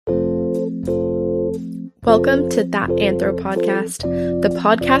Welcome to That Anthro Podcast, the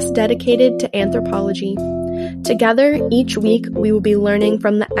podcast dedicated to anthropology. Together, each week, we will be learning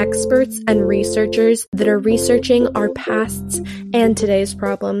from the experts and researchers that are researching our pasts and today's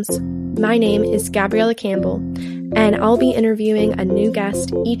problems. My name is Gabriella Campbell, and I'll be interviewing a new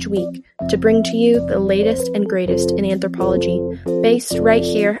guest each week to bring to you the latest and greatest in anthropology, based right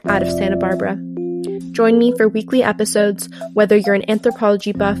here out of Santa Barbara. Join me for weekly episodes, whether you're an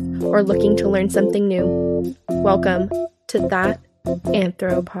anthropology buff or looking to learn something new. Welcome to That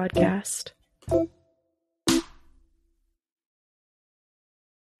Anthro Podcast.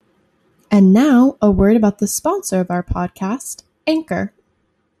 And now, a word about the sponsor of our podcast, Anchor.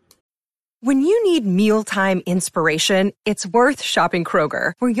 When you need mealtime inspiration, it's worth shopping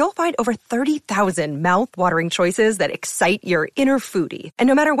Kroger, where you'll find over 30,000 mouth-watering choices that excite your inner foodie. And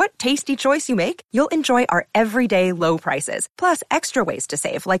no matter what tasty choice you make, you'll enjoy our everyday low prices, plus extra ways to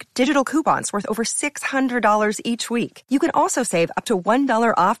save, like digital coupons worth over $600 each week. You can also save up to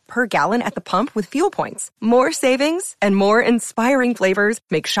 $1 off per gallon at the pump with fuel points. More savings and more inspiring flavors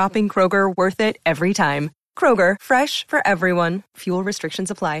make shopping Kroger worth it every time. Kroger, fresh for everyone. Fuel restrictions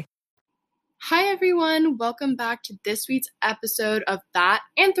apply. Hi, everyone. Welcome back to this week's episode of That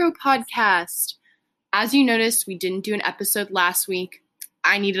Anthro Podcast. As you noticed, we didn't do an episode last week.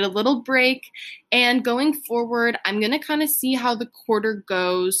 I needed a little break, and going forward, I'm going to kind of see how the quarter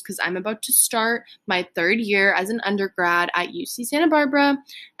goes because I'm about to start my third year as an undergrad at UC Santa Barbara,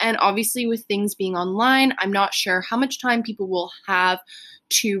 and obviously with things being online, I'm not sure how much time people will have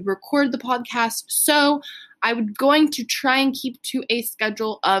to record the podcast, so I'm going to try and keep to a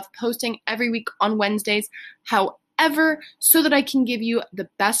schedule of posting every week on Wednesdays. However, so that I can give you the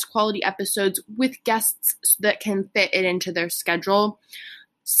best quality episodes with guests that can fit it into their schedule.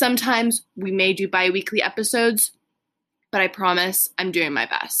 Sometimes we may do bi-weekly episodes, but I promise I'm doing my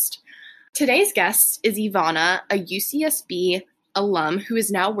best. Today's guest is Ivana, a UCSB alum who is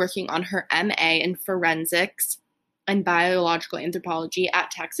now working on her MA in forensics and biological anthropology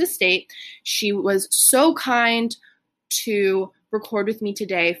at Texas State. She was so kind to record with me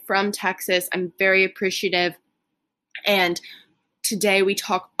today from Texas. I'm very appreciative. And today we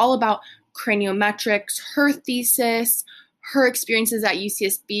talk all about craniometrics, her thesis, her experiences at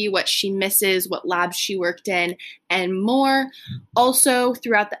UCSB, what she misses, what labs she worked in, and more. Also,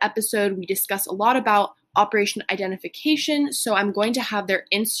 throughout the episode, we discuss a lot about operation identification, so I'm going to have their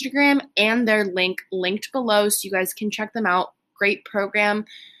Instagram and their link linked below so you guys can check them out. Great program.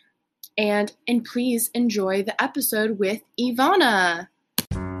 And please enjoy the episode with Ivana.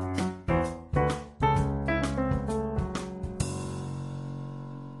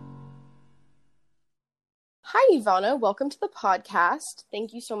 Hi, Ivana. Welcome to the podcast.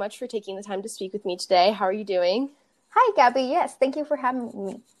 Thank you so much for taking the time to speak with me today. How are you doing? Hi, Gabby. Yes, thank you for having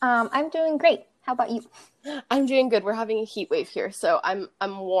me. I'm doing great. How about you? I'm doing good. We're having a heat wave here, so I'm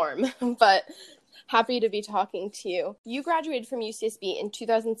warm, but happy to be talking to you. You graduated from UCSB in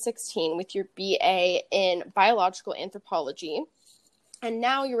 2016 with your BA in biological anthropology, and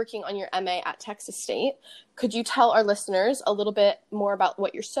now you're working on your MA at Texas State. Could you tell our listeners a little bit more about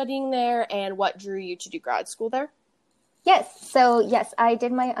what you're studying there and what drew you to do grad school there? Yes. I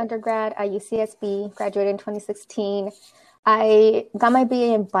did my undergrad at UCSB, graduated in 2016. I got my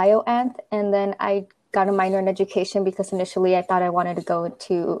BA in bioanth, and then I got a minor in education because initially I thought I wanted to go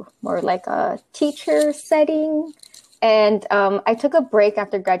into more like a teacher setting. And I took a break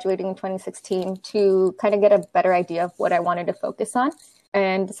after graduating in 2016 to kind of get a better idea of what I wanted to focus on.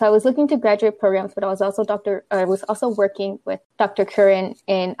 And so I was looking to graduate programs, but I was also working with Dr. Curran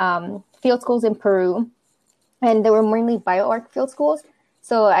in field schools in Peru. And they were mainly bioarc field schools.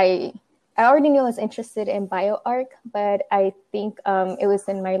 So I already knew I was interested in bioarc, but I think it was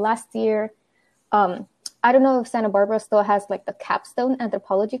in my last year. I don't know if Santa Barbara still has like the capstone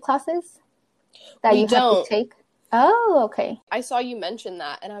anthropology classes that you have to take. Oh, okay. I saw you mention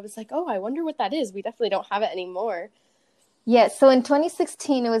that, and I was like, oh, I wonder what that is. We definitely don't have it anymore. Yes. So in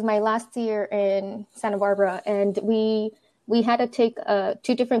 2016, it was my last year in Santa Barbara, and we had to take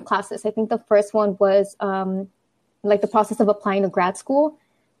two different classes. I think the first one was like the process of applying to grad school.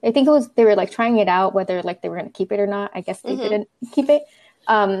 I think they were like trying it out, whether like they were going to keep it or not. I guess they didn't keep it.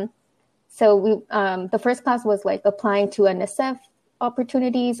 So the first class was like applying to NSF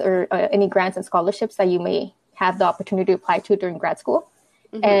opportunities or any grants and scholarships that you may have the opportunity to apply to during grad school.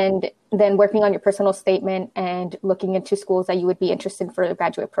 Mm-hmm. And then working on your personal statement and looking into schools that you would be interested in for the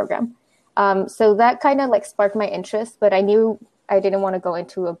graduate program. So that kind of like sparked my interest, but I knew I didn't want to go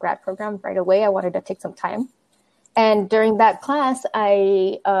into a grad program right away. I wanted to take some time. And during that class,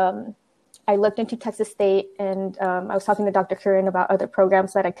 I looked into Texas State, and I was talking to Dr. Curran about other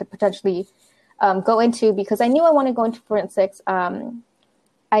programs that I could potentially go into, because I knew I wanted to go into forensics.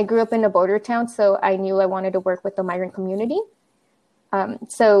 I grew up in a border town, so I knew I wanted to work with the migrant community.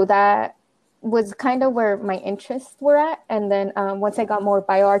 So that was kind of where my interests were at. And then once I got more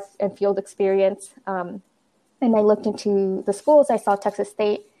bioarts and field experience, and I looked into the schools, I saw Texas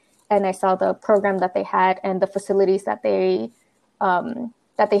State, and I saw the program that they had and the facilities that they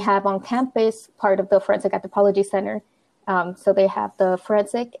have on campus, part of the Forensic Anthropology Center. So they have the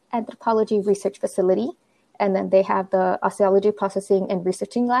Forensic Anthropology Research Facility, and then they have the Osteology Processing and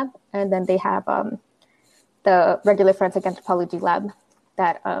Researching Lab, and then they have the regular Forensic Anthropology Lab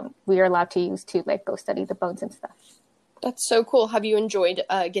that we are allowed to use to like go study the bones and stuff. That's so cool. Have you enjoyed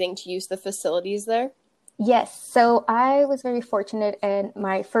getting to use the facilities there? Yes. So I was very fortunate in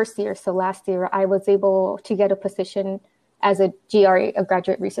my first year. So last year, I was able to get a position as a GRA, a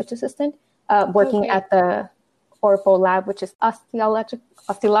graduate research assistant, working at the ORPO lab, which is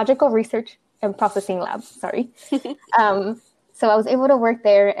Osteological Research and Processing Lab. Sorry. So I was able to work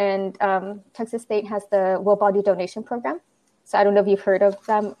there, and Texas State has the Will Body Donation Program. So I don't know if you've heard of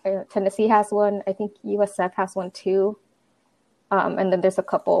them. Tennessee has one. I think USF has one too. And then there's a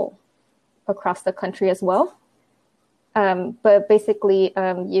couple across the country as well. But basically,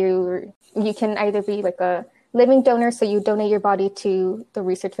 you can either be like a living donor, so you donate your body to the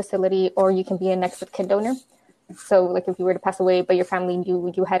research facility, or you can be a next of kin donor. So like if you were to pass away, but your family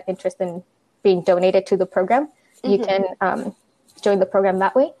knew you had interest in being donated to the program, you can join the program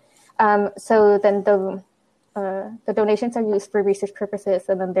that way. So then the donations are used for research purposes,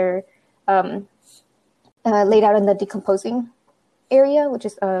 and then they're laid out in the decomposing area, which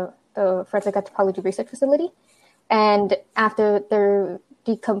is the Forensic Anthropology Research Facility. And after they're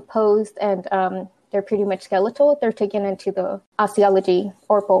decomposed and they're pretty much skeletal, they're taken into the osteology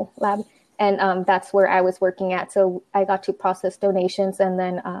ORPO lab. And that's where I was working at. So I got to process donations and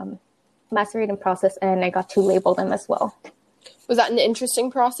then macerate and process, and I got to label them as well. Was that an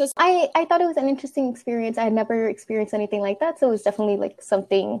interesting process? I thought it was an interesting experience. I had never experienced anything like that. So it was definitely like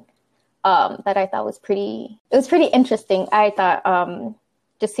something that I thought was pretty interesting. I thought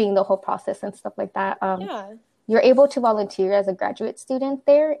just seeing the whole process and stuff like that. You're able to volunteer as a graduate student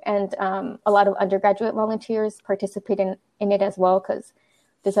there, and a lot of undergraduate volunteers participate in it as well, because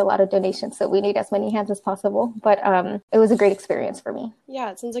there's a lot of donations, so we need as many hands as possible. But it was a great experience for me. Yeah,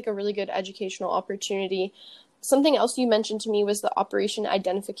 it sounds like a really good educational opportunity. Something else you mentioned to me was the Operation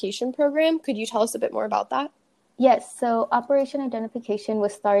Identification Program. Could you tell us a bit more about that? Yes, so Operation Identification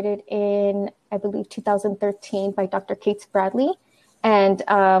was started in, I believe, 2013 by Dr. Kate Bradley. And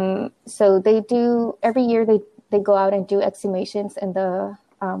so they do, every year they go out and do exhumations in the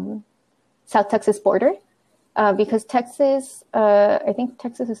South Texas border. Because Texas, I think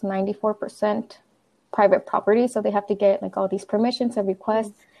Texas is 94% private property. So they have to get like all these permissions and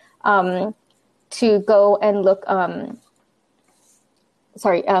requests to go and look, to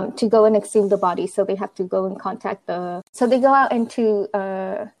go and exhume the body. So they have to go and contact so they go out and to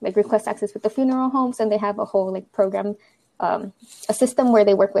like request access with the funeral homes, and they have a whole like program, a system where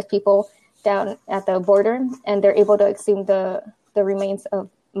they work with people down at the border, and they're able to exhume the remains of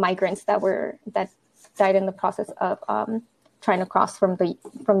migrants that died in the process of trying to cross from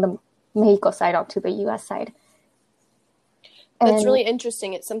the Mexico side onto the U.S. side. That's really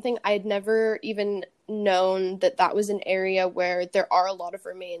interesting. It's something I had never even known that was an area where there are a lot of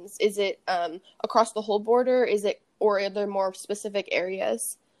remains. Is it across the whole border? Or are there more specific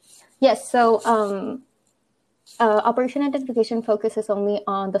areas? Yes. So Operation Identification focuses only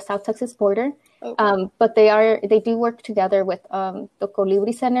on the South Texas border, but they do work together with the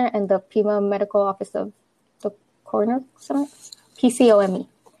Colibri Center and the Pima Medical Office of the Coroner Center, PCOME,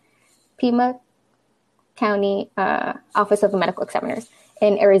 Pima County Office of the Medical Examiners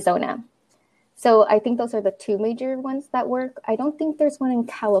in Arizona. So I think those are the two major ones that work. I don't think there's one in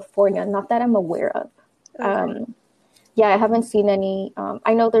California, not that I'm aware of. Okay. I haven't seen any.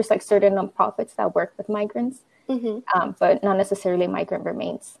 I know there's like certain nonprofits that work with migrants, but not necessarily migrant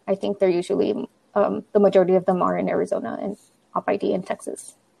remains. I think they're usually, the majority of them are in Arizona and OpID in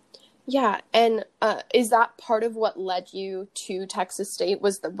Texas. Yeah, and is that part of what led you to Texas State?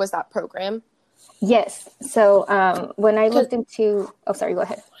 Was that program? Yes. So when I looked into, sorry, go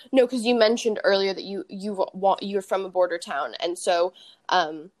ahead. No, because you mentioned earlier that you're from a border town, and so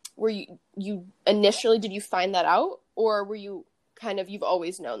were you initially, did you find that out, or were you you've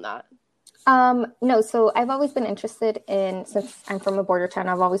always known that? No, so I've always been interested since I'm from a border town,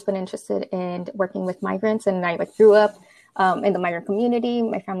 I've always been interested in working with migrants, and I grew up in the migrant community.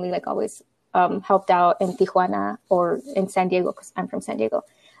 My family always helped out in Tijuana or in San Diego, because I'm from San Diego.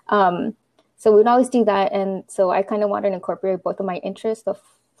 So we'd always do that. And so I kind of wanted to incorporate both of my interests, the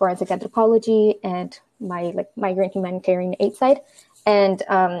forensic anthropology and my like migrant humanitarian aid side. And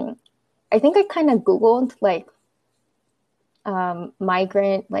I think I kind of Googled like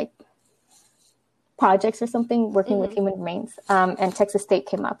migrant like projects or something working with human remains, and Texas State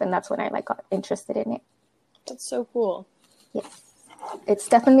came up, and that's when I like got interested in it. That's so cool. Yes, it's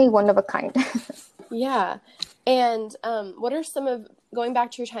definitely one of a kind. Yeah. And what are going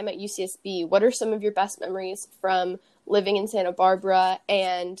back to your time at UCSB, what are some of your best memories from living in Santa Barbara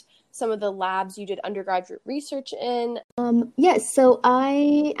and some of the labs you did undergraduate research in? Yes, so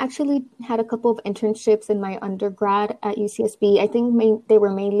I actually had a couple of internships in my undergrad at UCSB. I think they were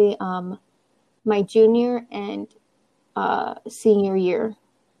mainly my junior and senior year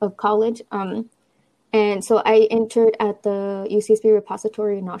of college. And so I entered at the UCSB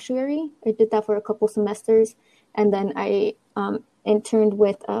repository and ossuary. I did that for a couple semesters. And then I interned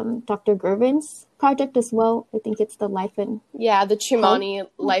with Dr. Gervin's project as well. I think it's the Life and the Chumani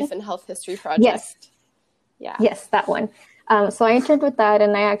Life and Health History Project. Yes. Yeah. Yes, that one. So I interned with that,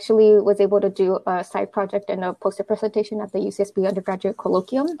 and I actually was able to do a side project and a poster presentation at the UCSB undergraduate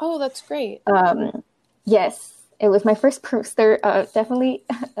colloquium. Oh, that's great. Yes, it was my first poster. Definitely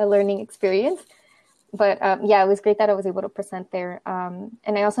a learning experience. But it was great that I was able to present there.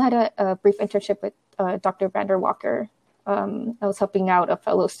 And I also had a brief internship with Dr. Vander Walker. I was helping out a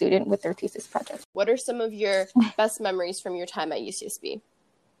fellow student with their thesis project. What are some of your best memories from your time at UCSB?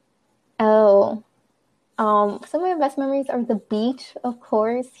 Oh, some of my best memories are the beach, of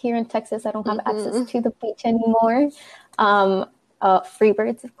course. Here in Texas, I don't have access to the beach anymore.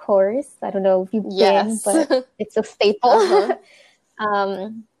 Freebirds, of course. I don't know if you've been, but it's a staple.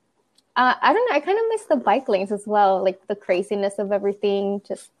 I don't know. I kind of miss the bike lanes as well, like the craziness of everything,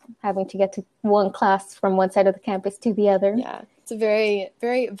 just having to get to one class from one side of the campus to the other. Yeah, it's a very,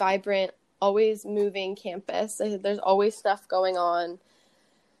 very vibrant, always moving campus. There's always stuff going on.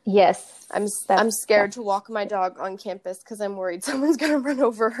 Yes. I'm scared to walk my dog on campus because I'm worried someone's going to run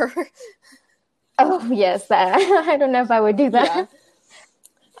over her. Oh, yes. I don't know if I would do that.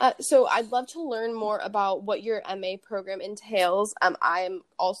 Yeah. So I'd love to learn more about what your MA program entails. I'm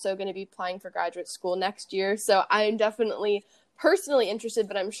also going to be applying for graduate school next year, so I'm definitely personally interested,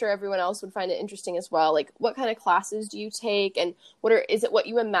 but I'm sure everyone else would find it interesting as well. Like, what kind of classes do you take, and is it what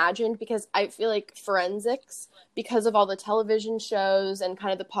you imagined? Because I feel like forensics, because of all the television shows and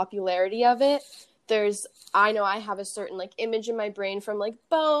kind of the popularity of it, I know I have a certain like image in my brain from like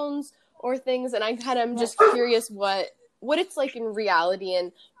bones or things, and I'm just curious what it's like in reality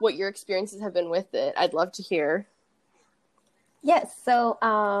and what your experiences have been with it. I'd love to hear. Yes. So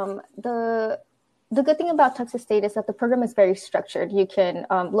the good thing about Texas State is that the program is very structured. You can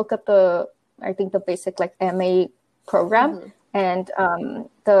look up the basic like MA program, and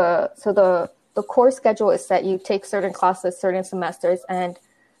the course schedule is set. You take certain classes, certain semesters, and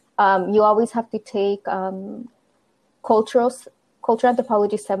you always have to take cultural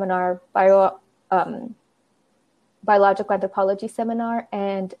anthropology seminar, biological anthropology seminar,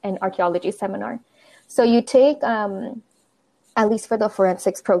 and an archaeology seminar. So you take, at least for the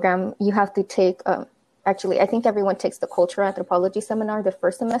forensics program, you have to take, actually, I think everyone takes the cultural anthropology seminar the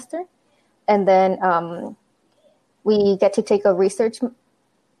first semester. And then we get to take a research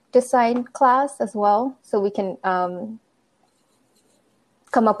design class as well. So we can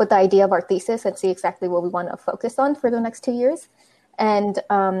come up with the idea of our thesis and see exactly what we want to focus on for the next 2 years. And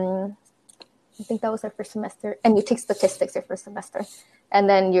I think that was our first semester. And you take statistics your first semester. And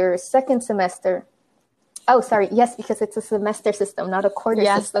then your second semester, yes, because it's a semester system, not a quarter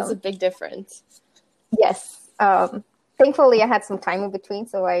system. Yes, that's a big difference. Yes. Thankfully, I had some time in between,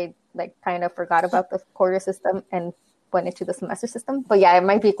 so I kind of forgot about the quarter system and went into the semester system. But yeah, it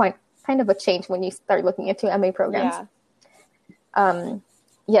might be quite kind of a change when you start looking into MA programs.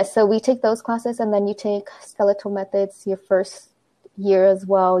 Yeah. So we take those classes, and then you take skeletal methods your first year as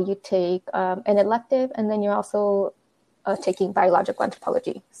well. You take an elective, and then you're also taking biological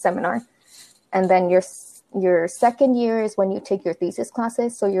anthropology seminar. And then your second year is when you take your thesis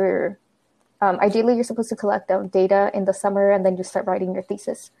classes. So you're ideally you're supposed to collect data in the summer, and then you start writing your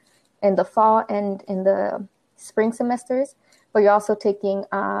thesis in the fall and in the spring semesters. But you're also taking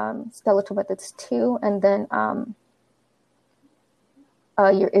skeletal methods too, and then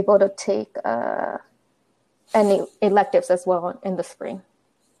you're able to take any electives as well in the spring.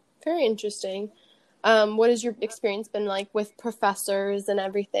 Very interesting. What has your experience been like with professors and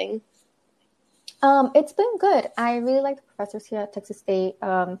everything? It's been good. I really like the professors here at Texas State.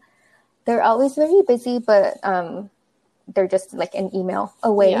 They're always very busy, but they're just like an email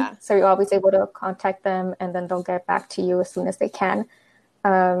away. Yeah. So you're always able to contact them, and then they'll get back to you as soon as they can.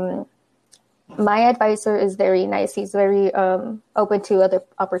 My advisor is very nice. He's very open to other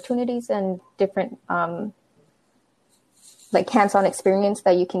opportunities and different like hands-on experience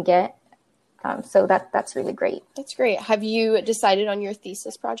that you can get. So that's really great. That's great. Have you decided on your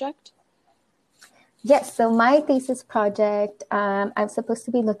thesis project? Yes, so my thesis project, I'm supposed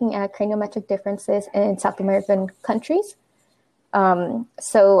to be looking at craniometric differences in South American countries.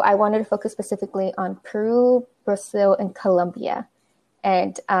 So I wanted to focus specifically on Peru, Brazil, and Colombia.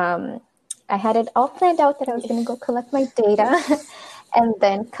 And I had it all planned out that I was going to go collect my data, and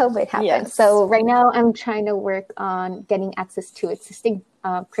then COVID happened. Yes. So right now I'm trying to work on getting access to existing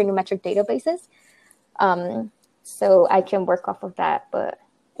craniometric databases, so I can work off of that, but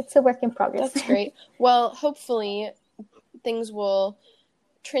it's a work in progress. That's great. Well, hopefully things will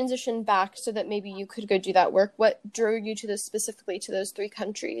transition back so that maybe you could go do that work. What drew you to this, specifically to those 3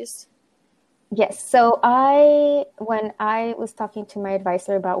 countries? Yes. So when I was talking to my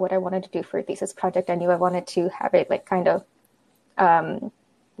advisor about what I wanted to do for a thesis project, I knew I wanted to have it like kind of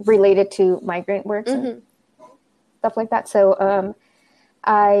related to migrant works and stuff like that. So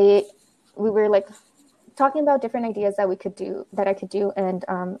we were like talking about different ideas that I could do, and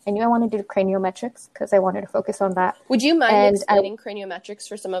I knew I wanted to do craniometrics because I wanted to focus on that. Would you mind explaining craniometrics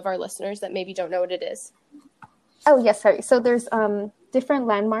for some of our listeners that maybe don't know what it is? Oh, yes, sorry. So there's different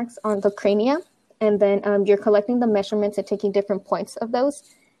landmarks on the crania, and then you're collecting the measurements and taking different points of those.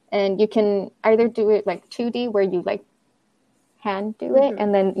 And you can either do it like 2D, where you like hand do it,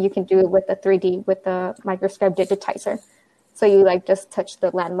 and then you can do it with the 3D with the microscope digitizer. So you like just touch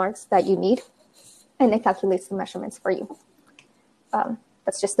the landmarks that you need, and it calculates the measurements for you.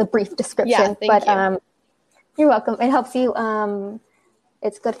 That's just a brief description. Yeah, thank you. You're welcome. It helps you.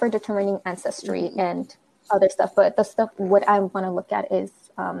 It's good for determining ancestry and other stuff. But what I want to look at is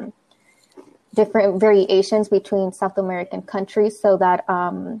different variations between South American countries, so that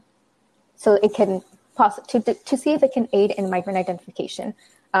so it can to see if it can aid in migrant identification.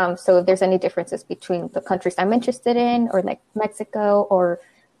 So if there's any differences between the countries I'm interested in, or like Mexico or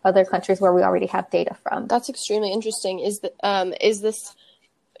other countries where we already have data from. That's extremely interesting. Has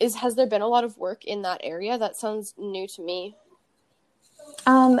there been a lot of work in that area? That sounds new to me.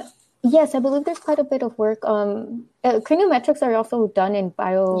 Yes, I believe there's quite a bit of work. Craniometrics are also done in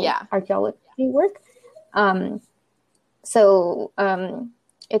bioarchaeology work. So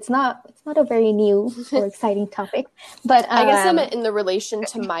it's not a very new or exciting topic, but I guess I meant in the relation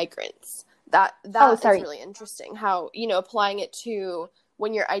to migrants. That is really interesting. How, applying it to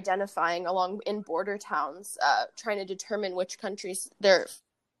when you're identifying along in border towns, trying to determine which countries they're.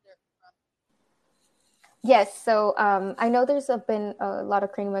 Yes, so I know there's been a lot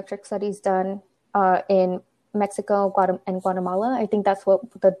of craniometric studies done in Mexico and Guatemala. I think that's what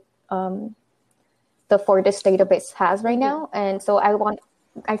the Fortis database has right now, and so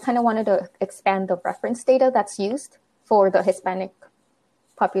I kind of wanted to expand the reference data that's used for the Hispanic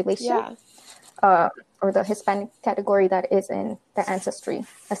population, or the Hispanic category that is in the ancestry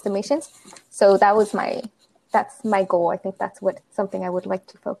estimations. So that's my goal. I think that's something I would like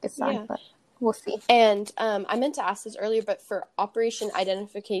to focus on, but we'll see. And I meant to ask this earlier, but for Operation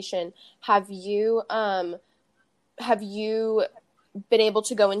Identification, have you been able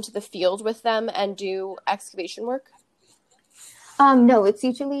to go into the field with them and do excavation work? No, it's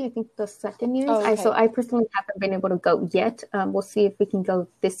usually, I think, the second year. Oh, okay. So I personally haven't been able to go yet. We'll see if we can go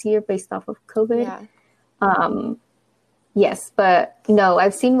this year based off of COVID. Yeah. Yes, but no,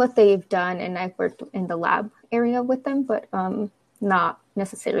 I've seen what they've done, and I've worked in the lab area with them, but not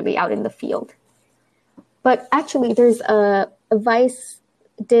necessarily out in the field. But actually, there's Vice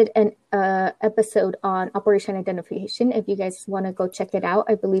did an episode on Operation Identification. If you guys want to go check it out,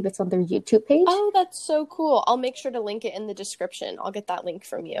 I believe it's on their YouTube page. Oh, that's so cool. I'll make sure to link it in the description. I'll get that link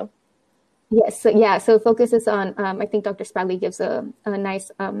from you. Yes. So it focuses on, I think Dr. Spradley gives a nice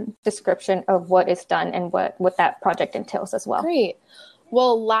description of what is done and what that project entails as well. Great.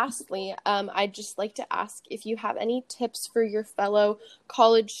 Well, lastly, I'd just like to ask if you have any tips for your fellow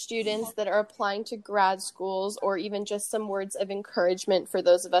college students that are applying to grad schools, or even just some words of encouragement for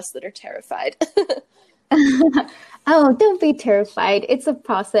those of us that are terrified. Oh, don't be terrified. It's a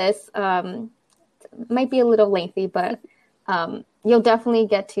process. Might be a little lengthy, but you'll definitely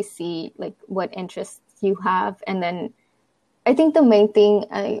get to see like what interests you have. And then I think the main thing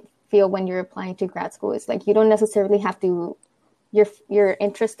I feel when you're applying to grad school is like you don't necessarily have to, your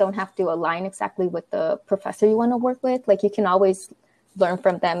interests don't have to align exactly with the professor you want to work with. Like you can always learn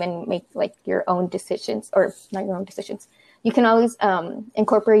from them and make like your own decisions, or not your own decisions. You can always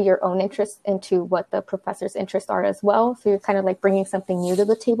incorporate your own interests into what the professor's interests are as well. So you're kind of like bringing something new to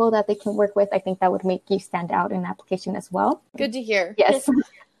the table that they can work with. I think that would make you stand out in application as well. Good to hear. Yes.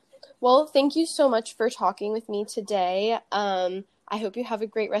 Well, thank you so much for talking with me today. I hope you have a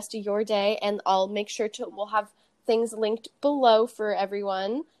great rest of your day, and I'll make sure we'll have things linked below for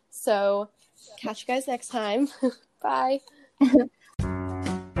everyone. So catch you guys next time. Bye.